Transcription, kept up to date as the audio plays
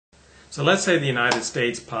So let's say the United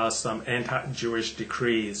States passed some anti-Jewish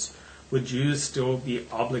decrees. Would Jews still be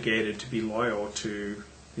obligated to be loyal to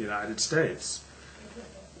the United States?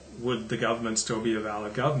 Would the government still be a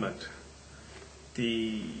valid government?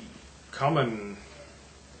 The common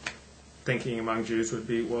thinking among Jews would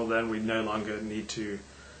be, well, then we no longer need to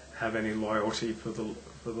have any loyalty for the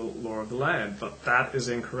law of the land. But that is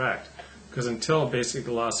incorrect, because until basically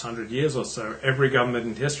the last 100 years or so, every government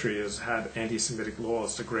in history has had anti-Semitic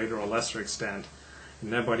laws to greater or lesser extent.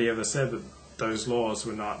 And nobody ever said that those laws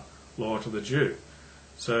were not law to the Jew.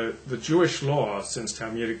 So the Jewish law since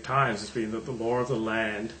Talmudic times has been that the law of the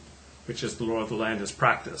land, which is the law of the land as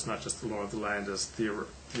practice, not just the law of the land as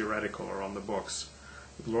theoretical or on the books.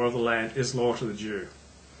 The law of the land is law to the Jew.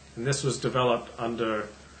 And this was developed under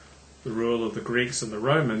the rule of the Greeks and the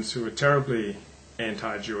Romans, who were terribly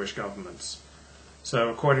anti-Jewish governments. So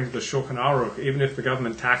according to the Shulchan Aruch, even if the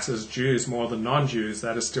government taxes Jews more than non-Jews,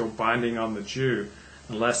 that is still binding on the Jew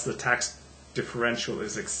unless the tax differential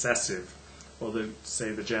is excessive, or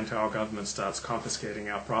say the Gentile government starts confiscating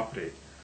our property.